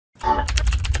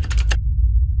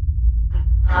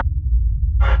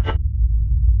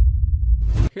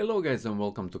Hello guys and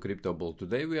welcome to Crypto Ball.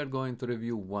 Today we are going to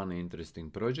review one interesting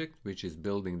project which is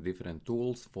building different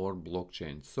tools for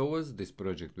blockchain. So as this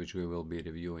project which we will be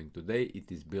reviewing today,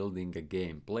 it is building a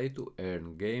game, play to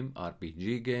earn game,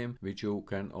 RPG game, which you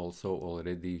can also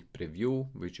already preview,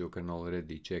 which you can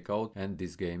already check out, and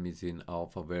this game is in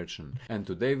alpha version. And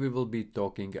today we will be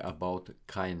talking about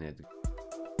Kainet.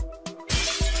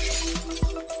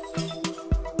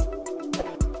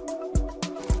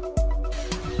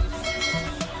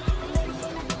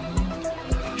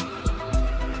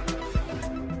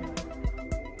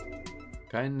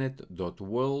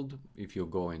 Kainet.world. If you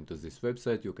go into this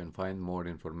website, you can find more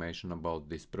information about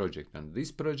this project, and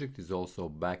this project is also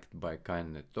backed by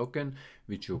Kainet token,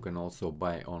 which you can also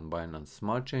buy on Binance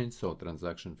Smart Chain, so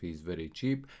transaction fee is very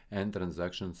cheap and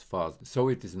transactions fast. So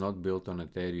it is not built on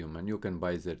Ethereum, and you can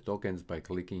buy their tokens by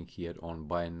clicking here on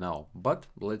buy now. But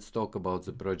let's talk about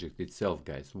the project itself,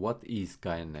 guys. What is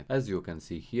Kainet? As you can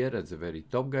see here at the very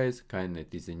top, guys,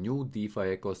 Kainet is a new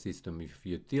DeFi ecosystem with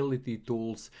utility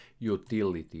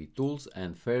tools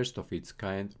and first of its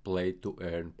kind play to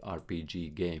earn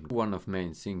RPG game. One of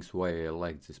main things why I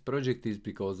like this project is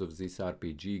because of this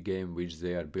RPG game which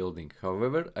they are building.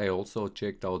 However, I also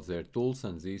checked out their tools,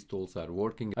 and these tools are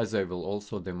working, as I will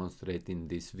also demonstrate in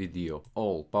this video,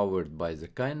 all powered by the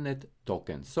Kainet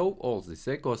token. So all this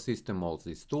ecosystem, all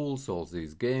these tools, all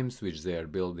these games which they are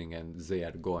building and they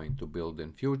are going to build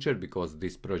in future, because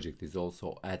this project is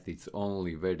also at its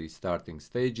only very starting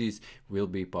stages, will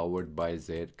be powered by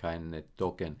their Kainet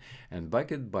token and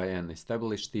backed by an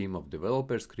established team of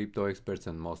developers, crypto experts,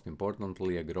 and most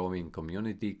importantly a growing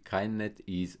community. Kainet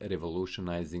is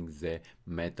revolutionizing the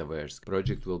Metaverse.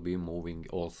 Project will be moving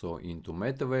also into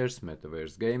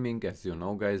Metaverse gaming. As you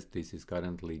know, guys, this is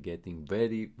currently getting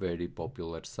very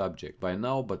popular subject by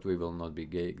now, but we will not be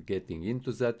getting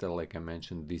into that. Like I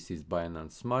mentioned, this is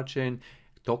Binance Smart Chain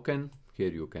token. Here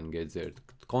you can get their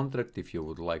contract if you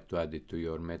would like to add it to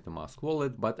your MetaMask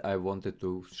wallet, but I wanted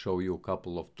to show you a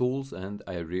couple of tools, and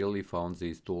I really found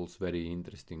these tools very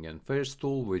interesting. And first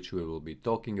tool which we will be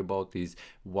talking about is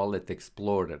Wallet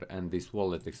Explorer, and this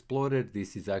Wallet Explorer,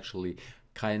 this is actually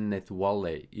Kainet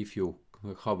Wallet. If you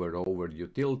hover over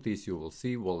utilities, you will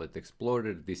see Wallet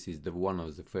Explorer. This is the one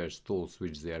of the first tools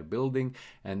which they are building,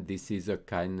 and this is a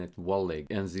Kainet wallet,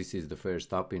 and this is the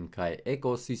first app in Kai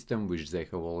ecosystem which they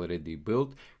have already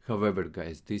built. However,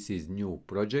 guys, this is new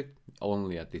project,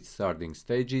 only at its starting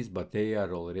stages, but they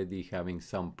are already having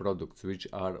some products which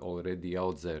are already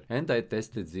out there, and I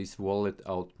tested this wallet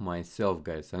out myself,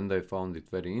 guys, and I found it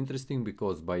very interesting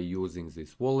because by using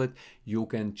this wallet you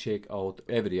can check out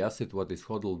every asset what is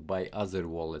hodled by other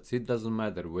wallets. It doesn't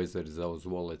matter whether those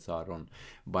wallets are on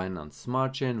Binance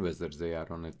Smart Chain, whether they are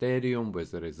on Ethereum,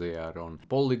 whether they are on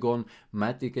Polygon,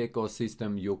 Matic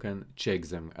ecosystem, you can check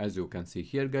them. As you can see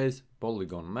here, guys,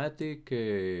 Polygon, Matic,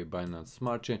 Binance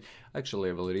Smart Chain. Actually,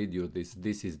 I will read you this.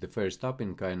 This is the first app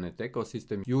in Kainet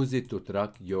ecosystem. Use it to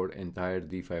track your entire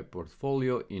DeFi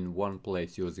portfolio in one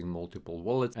place using multiple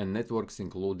wallets and networks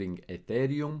including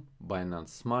Ethereum, Binance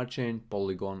Smart Chain,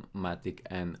 Polygon, Matic,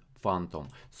 and Phantom.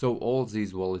 So all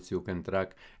these wallets you can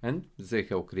track, and they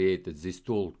have created this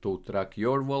tool to track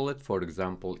your wallet. For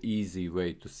example, easy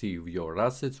way to see your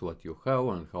assets, what you have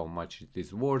and how much it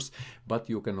is worth, but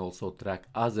you can also track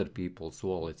other people's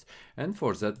wallets. And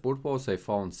for that purpose I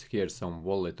found here some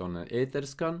wallet on an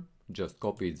Etherscan, just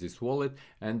copied this wallet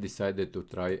and decided to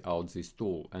try out this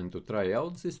tool. And to try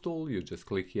out this tool, you just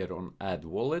click here on add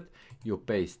wallet, you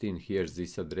paste in here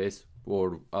this address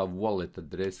or a wallet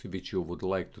address which you would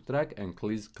like to track, and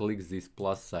click this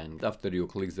plus sign. After you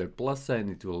click the plus sign,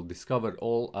 it will discover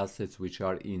all assets which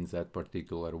are in that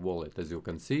particular wallet. As you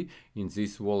can see in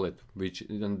this wallet, which,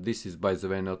 and this is by the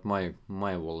way not my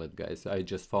wallet, guys, I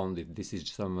just found it. This is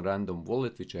some random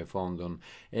wallet which I found on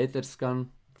Etherscan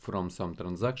from some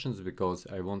transactions because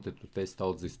I wanted to test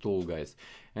out this tool, guys,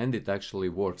 and it actually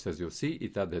works. As you see,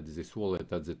 it added this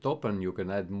wallet at the top, and you can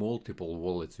add multiple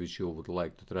wallets which you would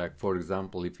like to track. For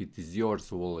example, if it is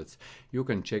yours wallets, you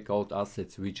can check out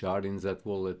assets which are in that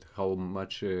wallet, how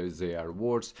much they are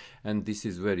worth, and this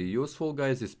is very useful,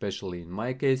 guys, especially in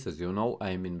my case. As you know,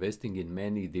 I am investing in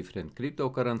many different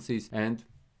cryptocurrencies, and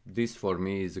this for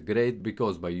me is great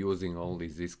because by using only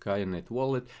this Kainet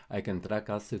wallet, I can track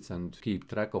assets and keep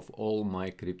track of all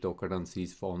my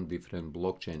cryptocurrencies on different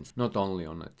blockchains. Not only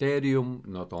on Ethereum,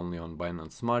 not only on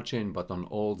Binance Smart Chain, but on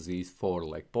all these four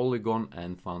like Polygon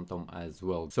and Phantom as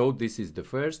well. So this is the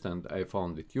first, and I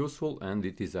found it useful, and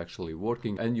it is actually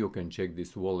working. And you can check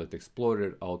this Wallet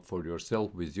Explorer out for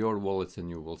yourself with your wallets, and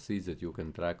you will see that you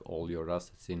can track all your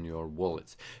assets in your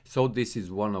wallets. So this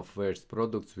is one of first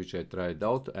products which I tried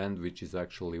out, and which is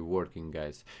actually working,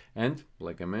 guys. And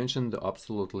like I mentioned,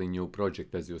 absolutely new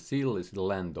project. As you see, is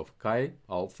Land of Kai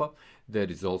Alpha. There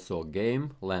is also a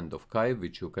game, Land of Kai,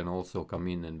 which you can also come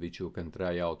in and which you can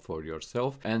try out for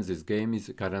yourself. And this game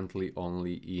is currently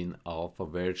only in alpha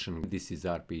version. This is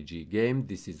RPG game.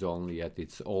 This is only at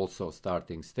its also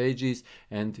starting stages.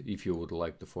 And if you would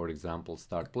like to, for example,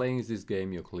 start playing this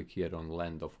game, you click here on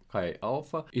Land of Kai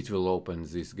Alpha. It will open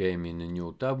this game in a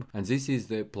new tab. And this is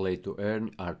the play to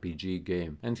earn RPG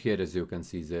game. And here, as you can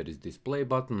see, there is this play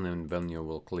button. And when you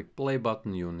will click play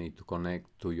button, you need to connect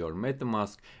to your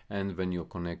MetaMask. And when you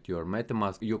connect your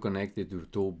MetaMask, you connect it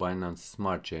to Binance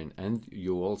Smart Chain, and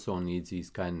you also need these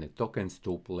Kainet tokens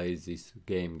to play this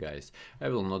game, guys. I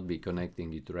will not be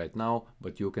connecting it right now,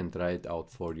 but you can try it out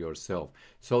for yourself.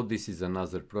 So this is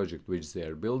another project which they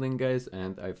are building, guys,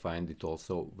 and I find it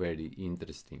also very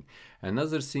interesting.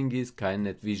 Another thing is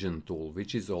Kainet Vision tool,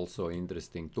 which is also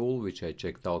interesting tool which I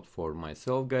checked out for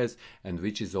myself, guys, and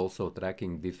which is also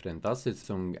tracking different assets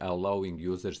and allowing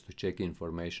users to check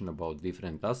information about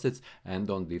different assets and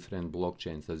on different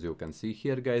blockchains. As you can see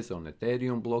here, guys, on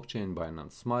Ethereum blockchain,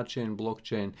 Binance Smart Chain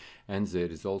blockchain, and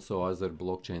there is also other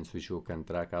blockchains which you can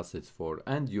track assets for.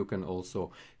 And you can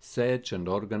also search and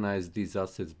organize these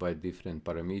assets by different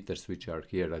parameters which are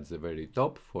here at the very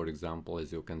top. For example,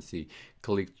 as you can see,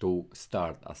 click to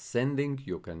start ascending.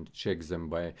 You can check them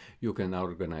by, you can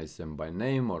organize them by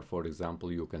name, or for example,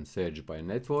 you can search by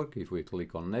network. If we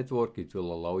click on network, it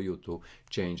will allow you to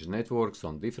change networks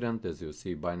on different, as you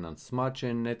see, Binance Smart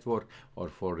Chain network, or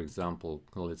for example,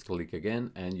 let's click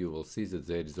again and you will see that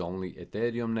there is only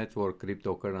Ethereum network,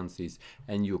 cryptocurrencies,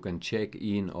 and you can check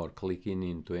in or click in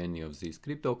into any of these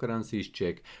cryptocurrencies,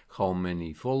 check how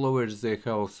many followers they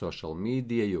have, social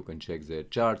media, you can check their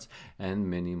charts and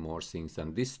many more things.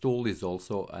 And this tool is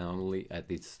also only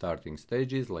at its starting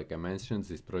stages. Like I mentioned,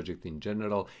 this project in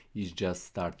general is just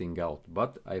starting out,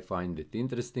 but I find it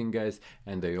interesting, guys,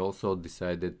 and I also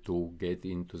decided to get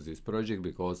into this project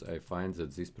because I find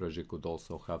that this project could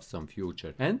also have some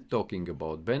future. And talking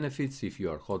about benefits, if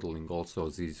you are hodling also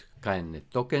these Kainet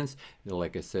tokens,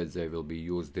 like I said, they will be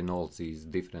used in all these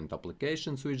different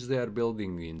applications which they are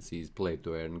building in these play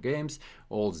to earn games.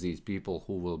 All these people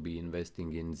who will be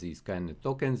investing in these Kainet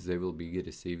tokens, they will be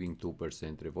receiving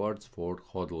 2% rewards for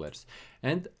hodlers.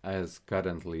 And as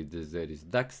currently there is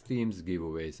DAX teams,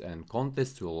 giveaways and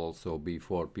contests will also be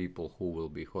for people who will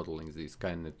be hodling these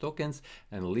Kainet tokens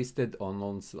and listed on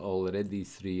already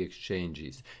 3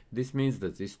 exchanges. This means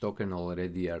that this token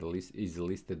already is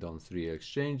listed on 3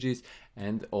 exchanges,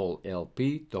 and all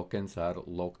LP tokens are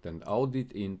locked and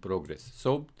audit in progress.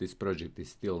 So this project is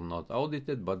still not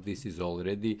audited, but this is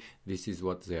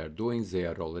what they are doing. They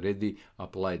are already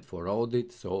applied for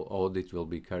audit, so audit will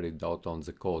be carried out on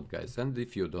the code, guys. And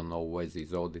if you don't know why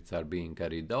these audits are being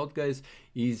carried out, guys,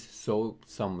 is so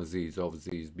some of these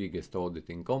biggest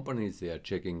auditing companies, they are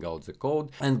checking out the code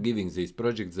and giving these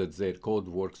projects that their code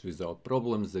works without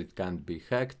problems, it can't be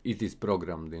hacked, it is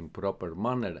programmed in proper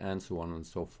manner, and so on and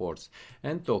so forth.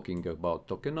 And talking about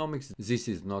tokenomics, this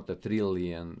is not a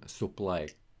trillion supply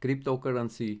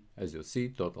cryptocurrency. As you see,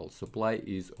 total supply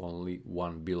is only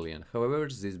 1 billion. However,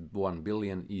 this 1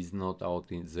 billion is not out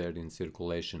there in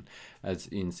circulation. As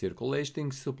in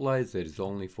circulating supply, there is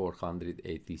only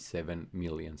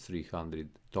 487,300,000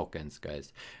 tokens,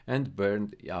 guys. And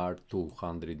burned are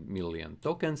 200 million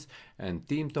tokens, and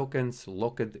team tokens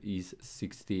locked is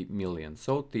 60 million.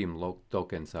 So team locked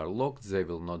tokens are locked. They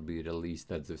will not be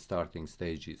released at the starting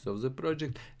stages of the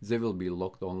project. They will be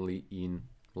locked only in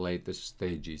latest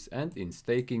stages. And in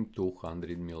staking,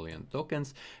 200 million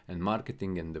tokens, and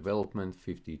marketing and development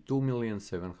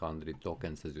 52,700,000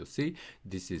 tokens. As you see,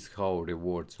 this is how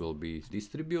rewards will be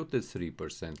distributed: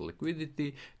 3%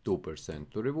 liquidity, 2%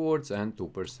 to rewards, and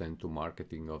 2% to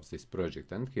marketing of this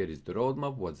project. And here is the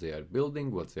roadmap, what they are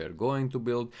building, what they are going to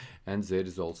build, and there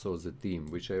is also the team,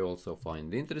 which I also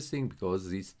find interesting because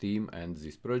this team and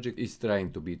this project is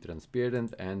trying to be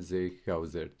transparent, and they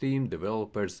have their team,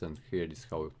 developers, and here is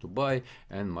how to buy,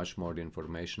 and much more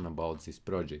information about this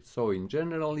project. So in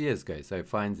general, yes, guys, I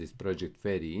find this project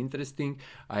very interesting.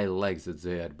 I like that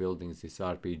they are building this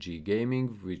RPG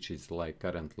gaming, which is like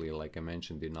currently, like I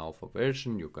mentioned, in alpha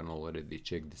version. You can already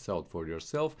check this out for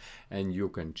yourself, and you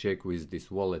can check with this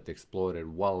Wallet Explorer,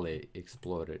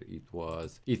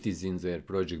 it is in their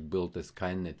project built as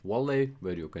Kainet Wallet,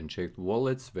 where you can check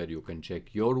wallets, where you can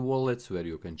check your wallets, where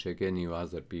you can check any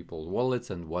other people's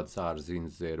wallets and what are in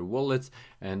their wallets,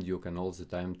 and you can all the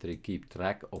time keep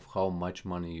track of how much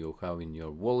money you have in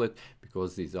your wallet,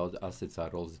 because these assets are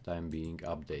all the time being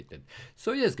updated.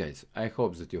 So yes guys, I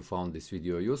hope that you found this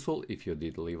video useful. If you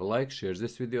did, leave a like, share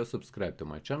this video, subscribe to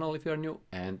my channel if you are new,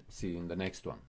 and see you in the next one.